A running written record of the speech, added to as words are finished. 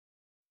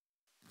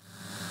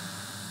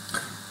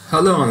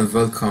Hello and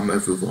welcome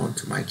everyone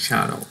to my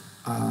channel.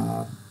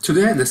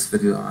 Today in this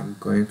video I'm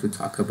going to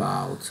talk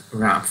about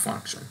ramp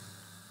function,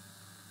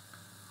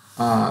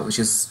 which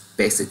is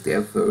basically a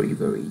very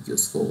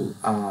useful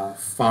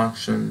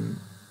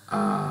function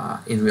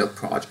in real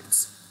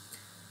projects.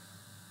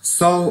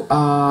 So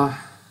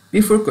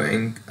before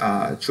going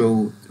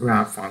through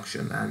ramp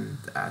function and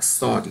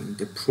starting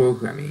the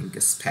programming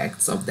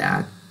aspects of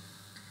that,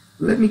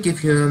 let me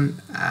give you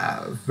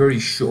a very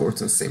short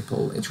and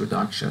simple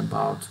introduction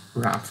about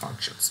ramp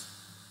functions.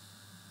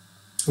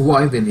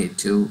 Why we need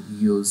to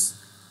use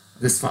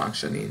this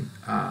function in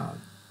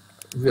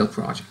real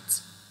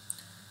projects.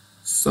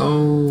 So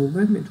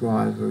let me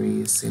draw a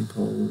very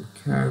simple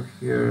curve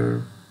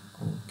here.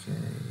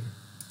 Okay,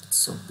 it's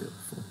so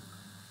beautiful.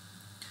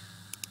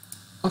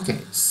 Okay,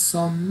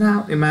 so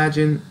now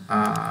imagine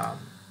an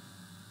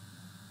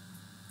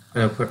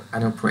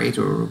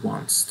operator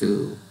wants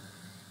to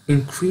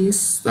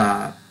increase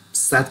the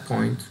set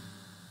point,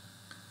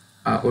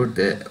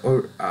 the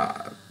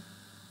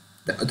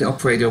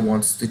operator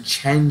wants to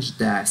change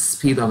the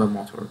speed of a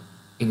motor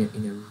in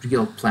a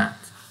real plant.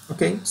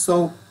 Okay,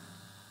 so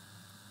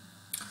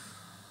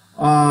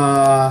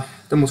the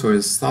motor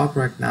is stopped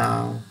right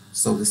now,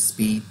 so the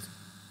speed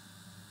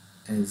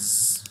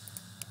is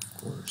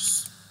of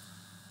course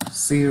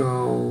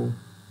 0.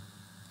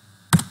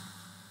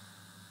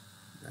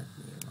 Let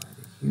me write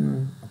it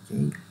here.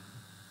 Okay.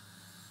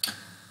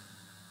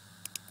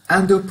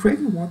 And the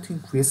operator wants to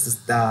increase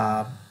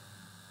the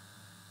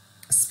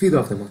speed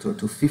of the motor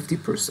to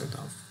 50%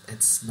 of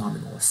its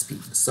nominal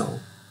speed. So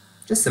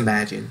just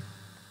imagine,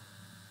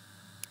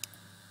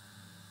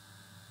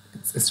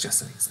 it's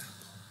just an example.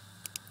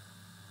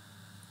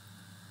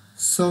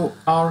 So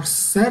our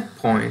set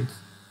point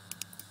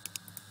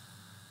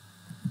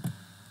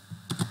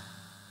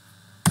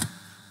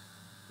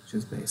which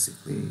is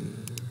basically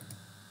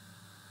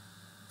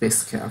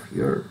this curve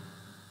here,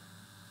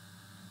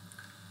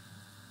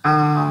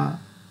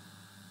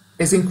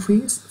 is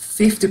increased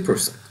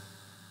 50%.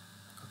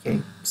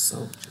 Okay,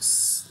 so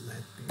just let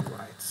me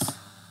write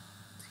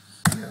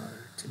here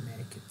to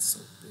make it so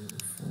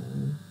beautiful.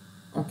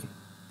 Okay,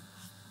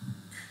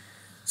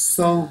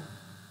 so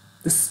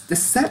the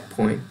set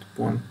point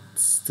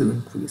wants to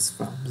increase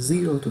from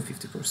 0 to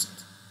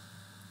 50%.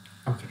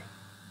 Okay,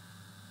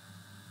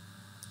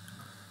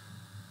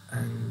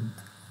 and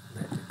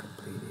let me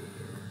complete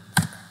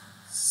it.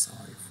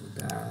 Sorry for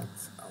that.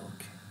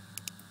 Okay,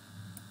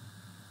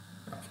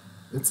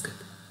 that's good.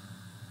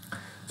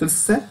 So the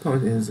set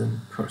point is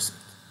in percent.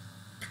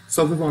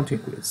 So we want to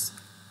increase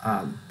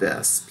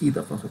the speed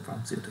of motor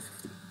from 0 to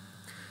 50.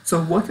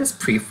 So what is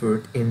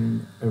preferred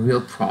in a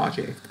real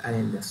project and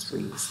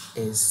industries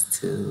is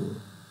to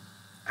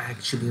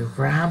actually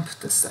ramp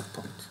the set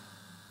point.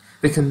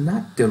 We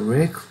cannot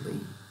directly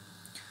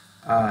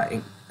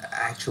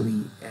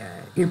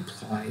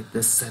imply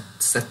the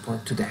set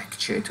point to the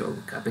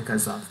actuator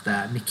because of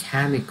the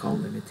mechanical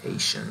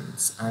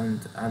limitations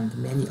and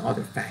many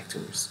other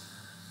factors.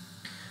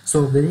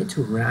 So we need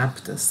to ramp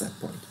the set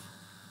point.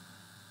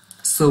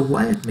 So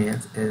what it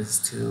means is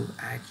to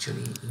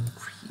actually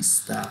increase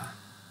the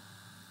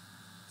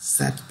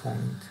set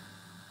point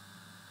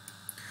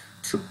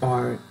to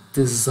our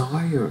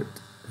desired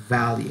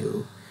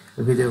value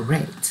with a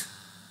rate,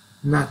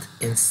 not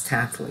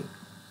instantly.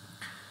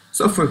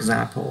 So for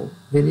example,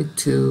 we need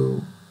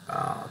to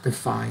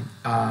define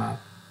a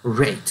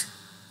rate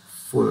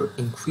for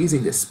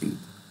increasing the speed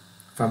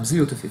from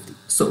 0 to 50.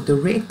 So the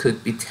rate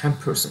could be 10%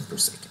 per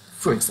second.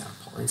 For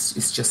example,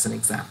 it's just an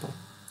example.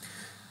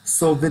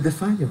 So we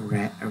define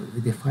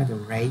a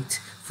rate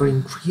for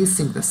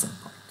increasing the set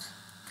point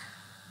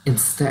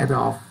instead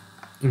of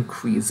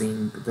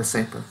increasing the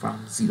set point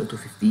from 0 to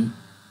 50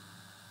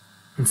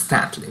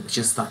 instantly, which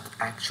is not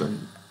actually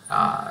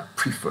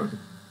preferred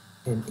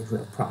in a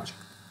real project.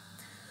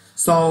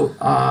 So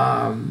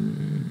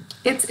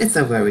it's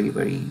a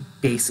very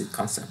basic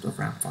concept of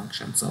ramp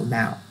function. So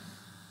now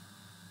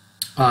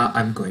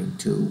I'm going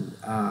to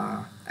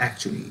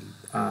actually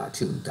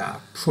to the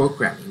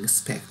programming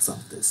aspects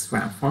of this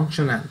ramp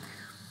function, and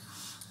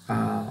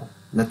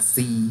let's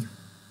see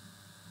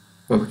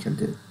what we can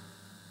do.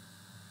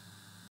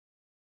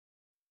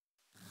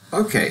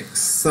 Okay,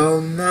 so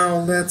now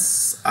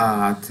let's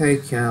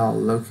take a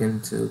look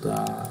into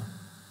the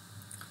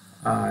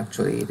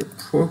the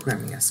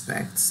programming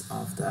aspects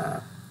of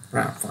the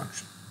ramp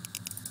function.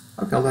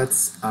 Okay,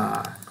 let's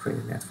create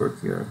a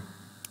network here.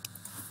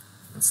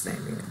 Let's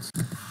name it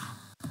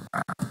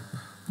ramp.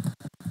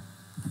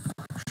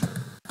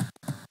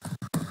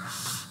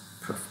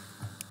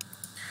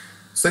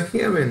 So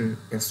here in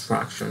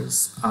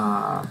instructions,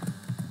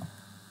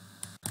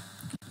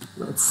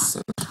 let's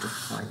search to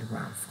find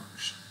ramp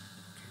function.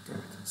 Okay, there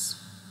it is.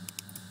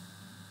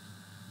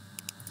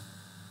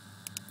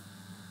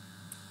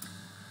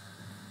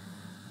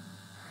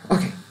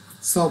 Okay,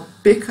 so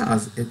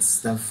because it's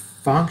the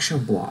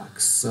function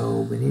block,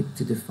 so we need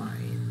to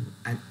define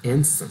an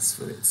instance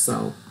for it.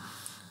 So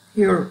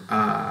here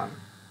I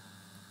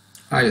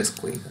just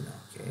click on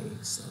OK,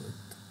 so it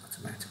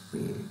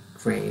automatically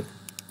create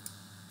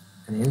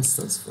an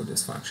instance for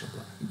this function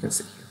block. You can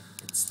see here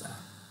it's the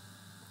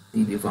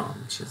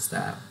db1, which is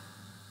the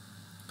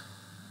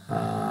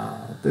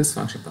this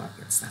function block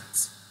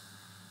instance.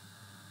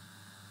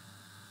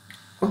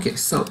 Okay,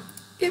 so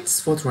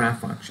it's what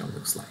ramp function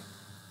looks like.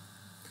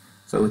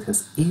 So it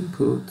has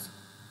input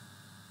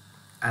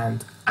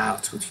and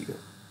output here.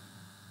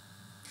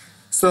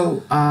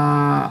 So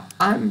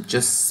I'm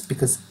just,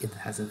 because it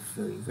has a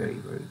very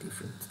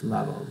different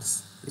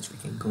levels, which we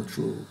can go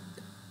through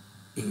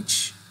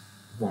each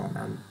one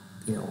and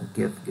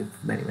give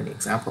many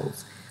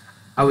examples.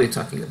 I will be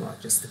talking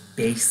about just the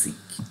basic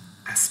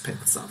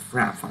aspects of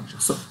ramp function.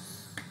 So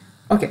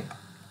okay,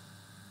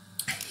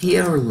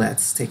 here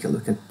let's take a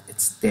look at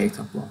its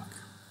data block.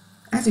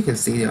 As you can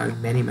see, there are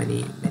many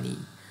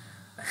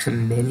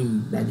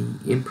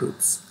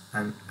inputs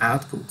and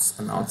outputs,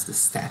 and also the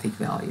static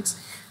values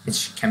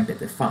which can be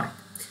defined.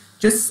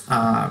 Just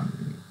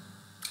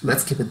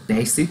let's keep it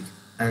basic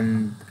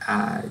and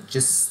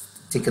just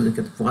take a look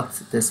at what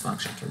this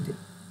function can do.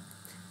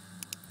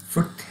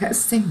 For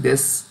testing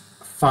this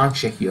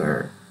function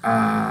here,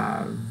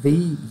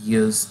 we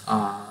use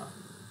a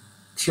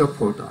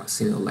Theopordar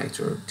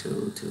simulator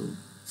to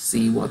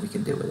see what we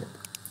can do with it.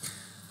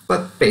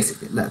 But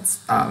basically, let's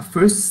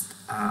first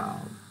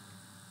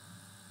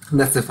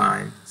let's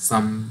define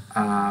some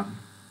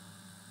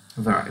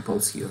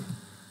variables here.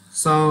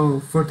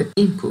 So for the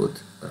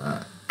input,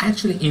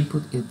 actually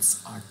input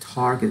is our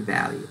target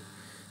value.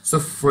 So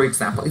for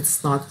example,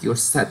 it's not your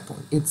set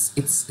point, it's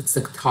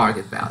the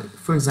target value.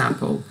 For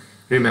example,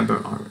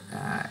 remember our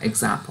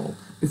example,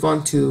 we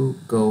want to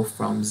go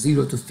from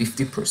 0 to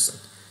 50%.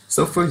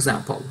 So for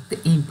example,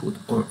 the input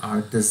or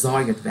our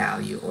desired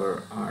value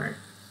or our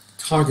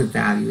target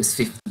value is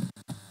 50.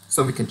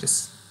 So we can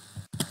just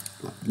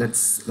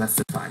let's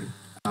define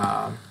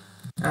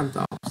and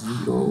of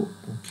 0.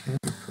 Okay,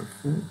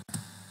 perfect.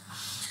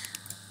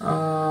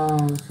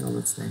 Okay,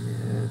 let's name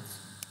it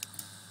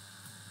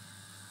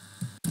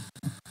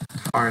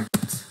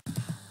target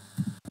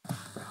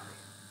value.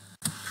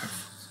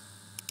 Perfect.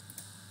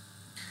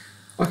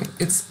 Okay,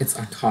 it's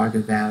our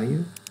target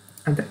value,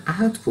 and the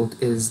output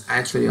is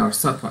actually our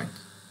set point.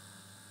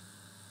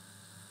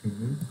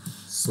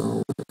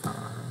 So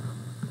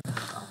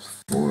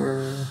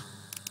for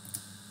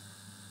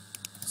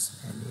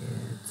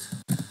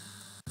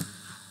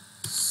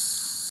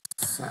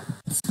set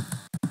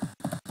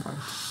point,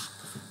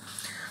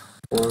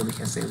 or we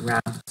can say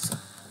round set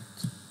point.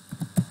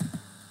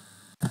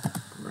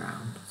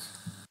 Round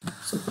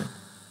set point.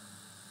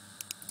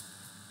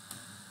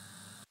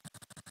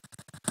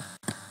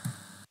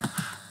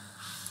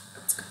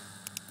 That's good.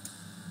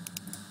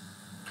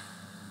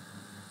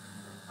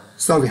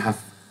 So we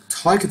have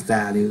target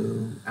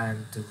value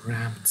and the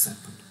ramped set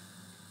point.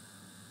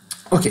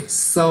 Okay,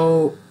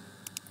 so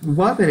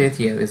what we need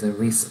here is a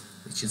reason,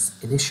 which is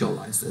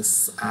initialize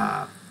this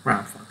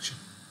ramp function.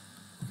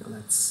 Okay,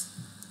 let's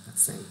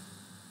say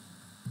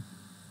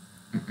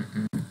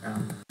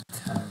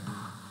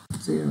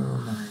 0,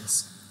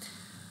 nice.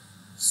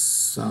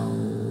 So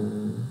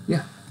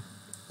yeah,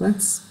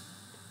 let's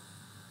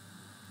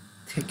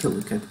take a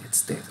look at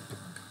its data block.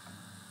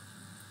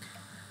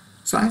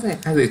 So as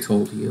I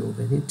told you,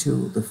 we need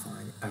to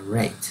define a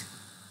rate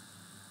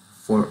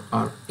for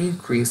our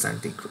increase and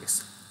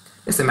decrease.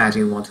 Just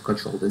imagine you want to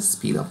control the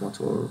speed of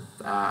motor.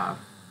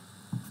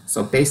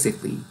 So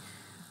basically,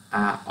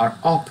 our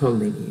upper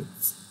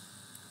limits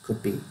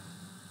could be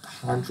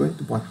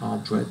 100,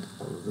 100,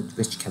 or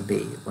which can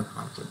be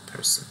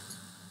 100%.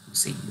 You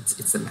see,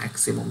 it's the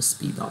maximum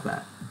speed of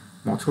a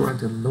motor, and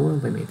the lower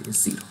limit is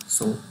 0.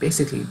 So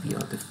basically, we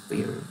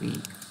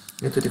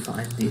need to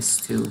define these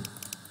two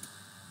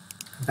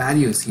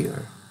values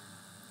here,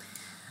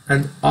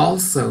 and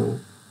also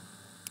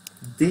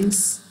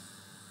this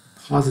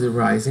positive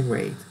rising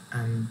rate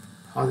and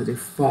positive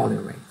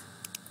falling rate.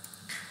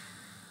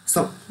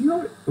 So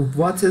here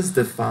what is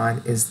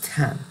defined is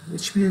 10,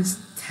 which means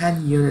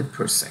 10 units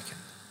per second.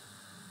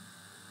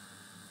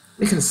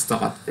 We can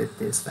start with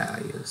these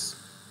values,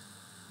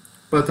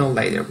 but then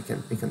later we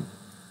can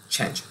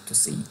change it to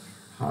see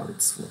how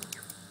it's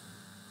working.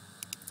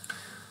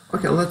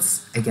 Okay,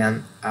 let's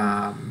again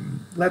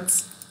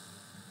let's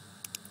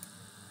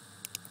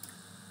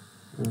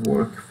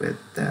work with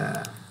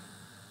the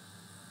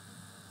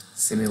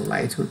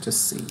simulator to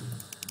see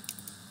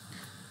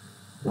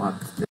what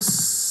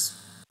this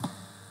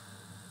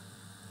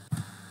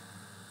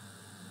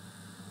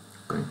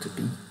going to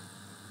be.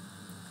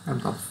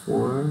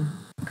 M.4,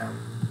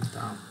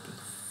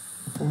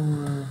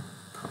 M.4,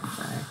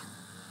 perfect.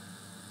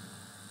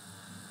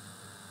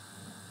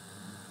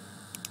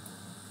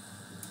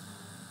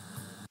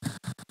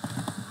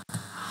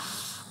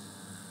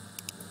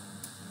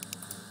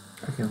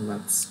 Okay,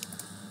 let's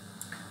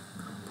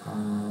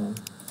compile,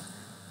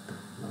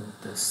 load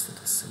this to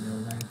the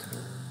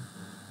simulator.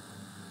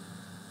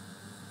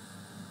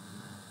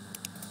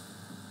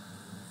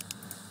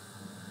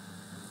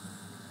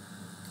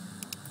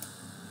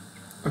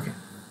 Okay,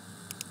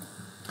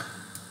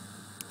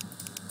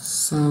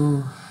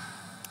 so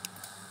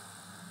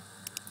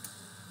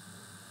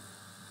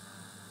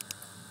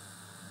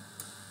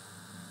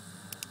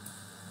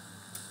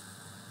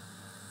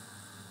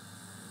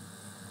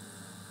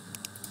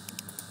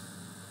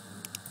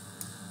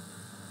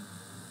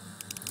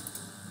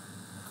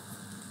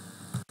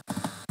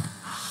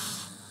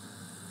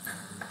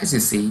As you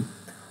see,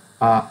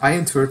 I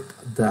entered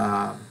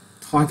the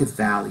target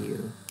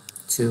value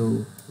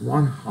to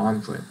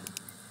 100,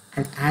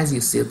 and as you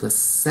see, the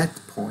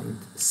set point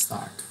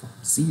start from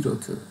 0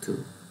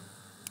 to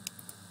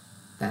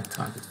that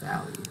target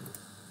value.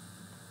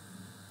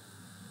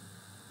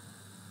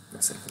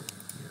 A second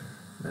here,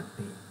 let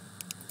me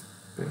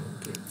bring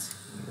it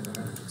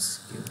here,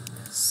 just give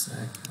me a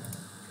second.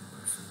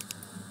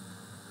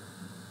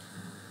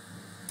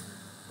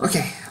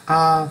 Okay,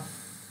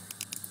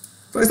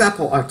 for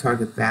example, our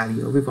target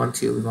value, we want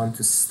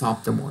to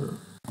stop the model.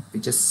 We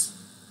just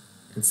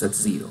insert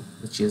 0,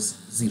 which is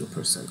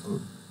 0% or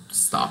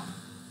stop.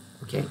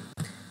 Okay,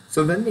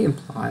 so when we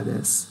apply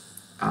this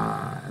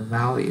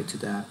value to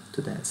the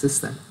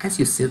system, as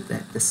you see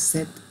that the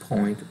set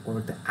point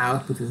or the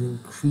output is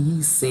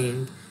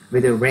increasing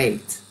with a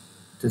rate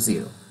to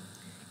 0.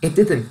 It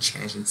didn't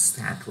change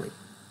instantly,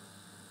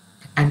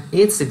 and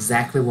it's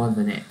exactly what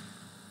we need.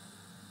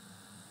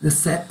 The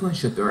set point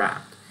should be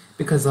round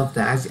because of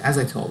the, as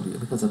I told you,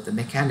 because of the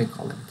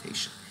mechanical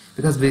limitation,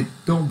 because we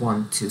don't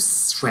want to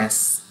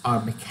stress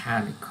our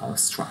mechanical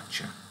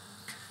structure.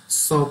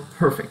 So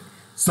perfect.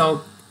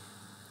 So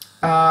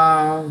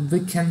we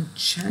can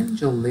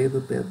change a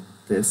little bit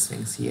these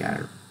things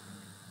here.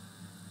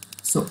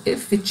 So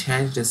if we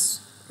change this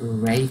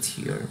rate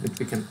here, which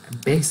we can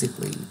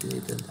basically do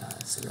it in the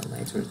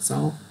simulator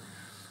itself,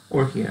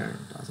 or here,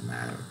 it doesn't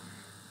matter.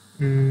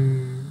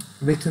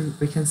 We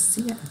can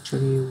see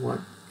actually what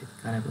it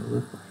kind of will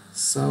look like.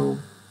 So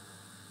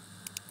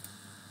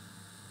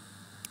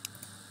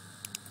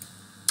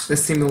the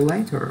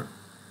simulator,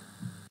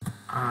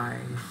 I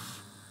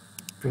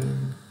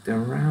bring the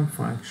ramp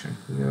function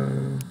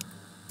here.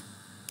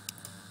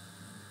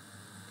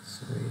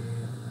 So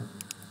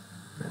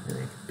let me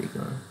make it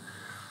bigger.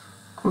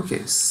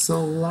 Okay,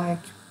 so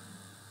like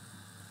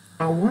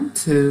I want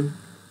to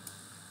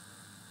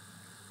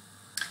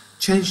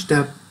change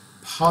the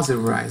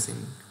positive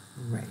rising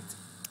rate.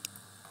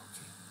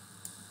 Okay.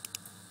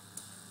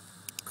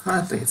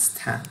 Currently it's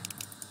 10.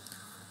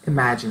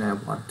 Imagine I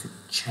want to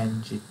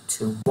change it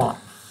to 1.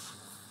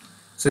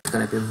 So it's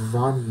going to be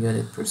 1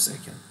 unit per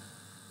second.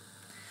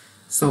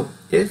 So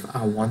if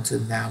I want to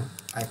now,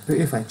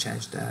 if I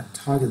change the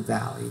target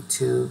value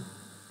to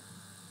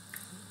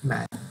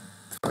imagine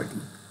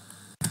 30.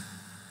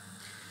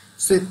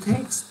 So it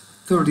takes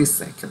 30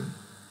 seconds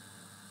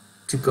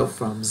to go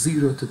from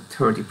 0 to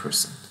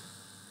 30%.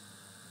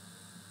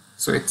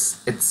 So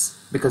it's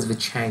because we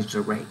changed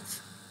the rate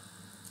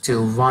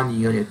to 1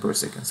 unit per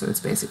second. So it's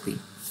basically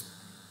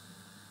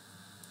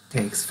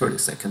takes 30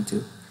 seconds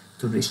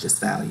to reach this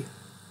value.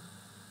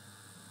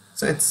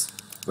 So it's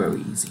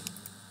very easy.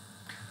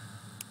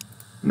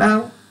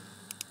 Now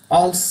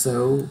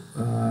also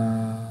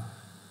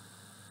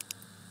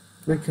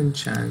we can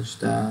change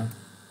the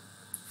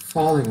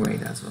falling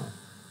rate as well.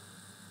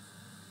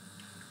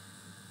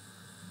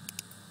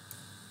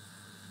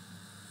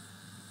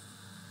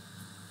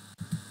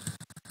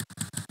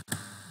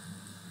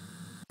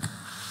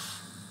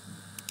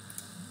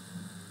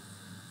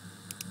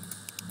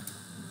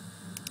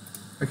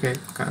 Okay,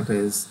 currently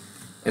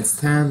it's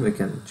 10, we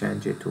can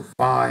change it to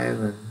 5,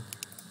 and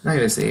now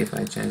you see if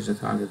I change the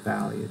target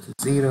value to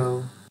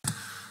 0,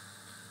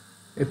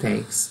 it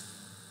takes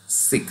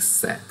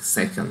 6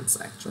 seconds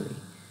actually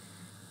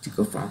to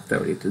go from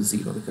 30 to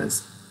 0,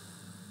 because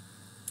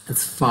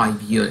it's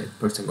 5 units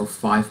per second or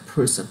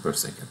 5% per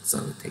second, so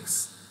it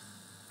takes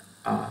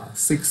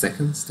 6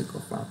 seconds to go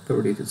from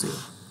 30 to 0.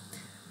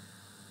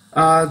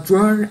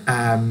 There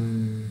are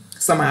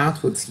some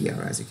outputs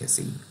here, as you can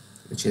see,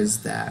 which is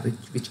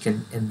which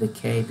can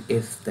indicate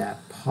if the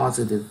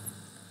positive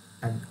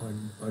and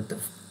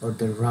or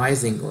the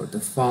rising or the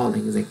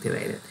falling is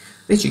activated,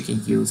 which you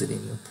can use it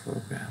in your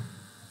program.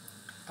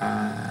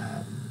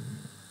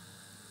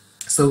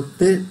 So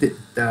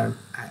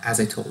as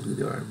I told you,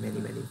 there are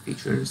many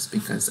features,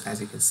 because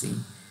as you can see,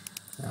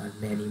 there are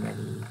many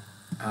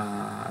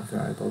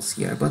variables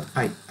here. But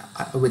I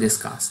will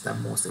discuss the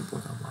most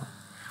important one.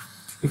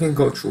 You can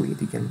go through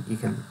it. You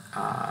can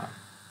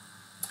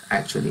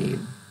actually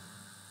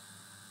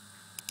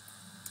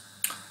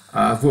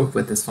work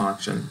with this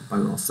function by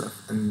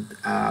yourself and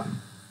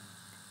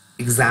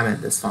examine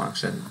this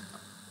function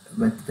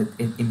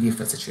in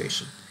different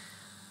situations.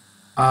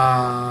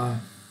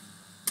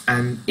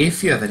 And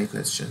if you have any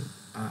question,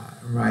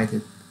 write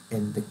it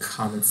in the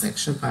comment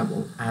section. I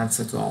will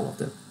answer to all of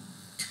them.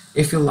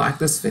 If you like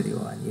this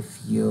video and if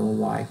you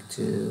like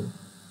to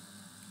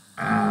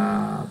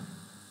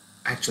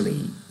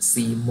actually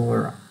see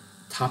more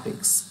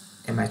topics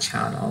in my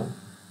channel,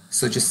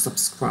 so just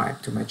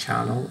subscribe to my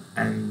channel,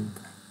 and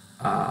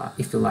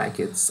if you like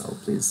it, so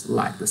please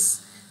like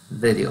this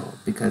video,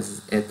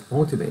 because it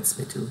motivates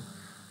me to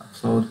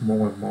upload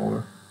more and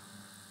more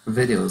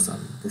videos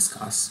and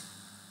discuss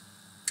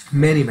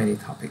many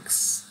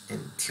topics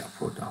in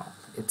TLPro.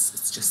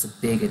 It's just a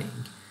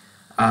beginning.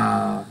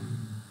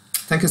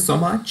 Thank you so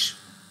much.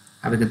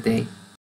 Have a good day.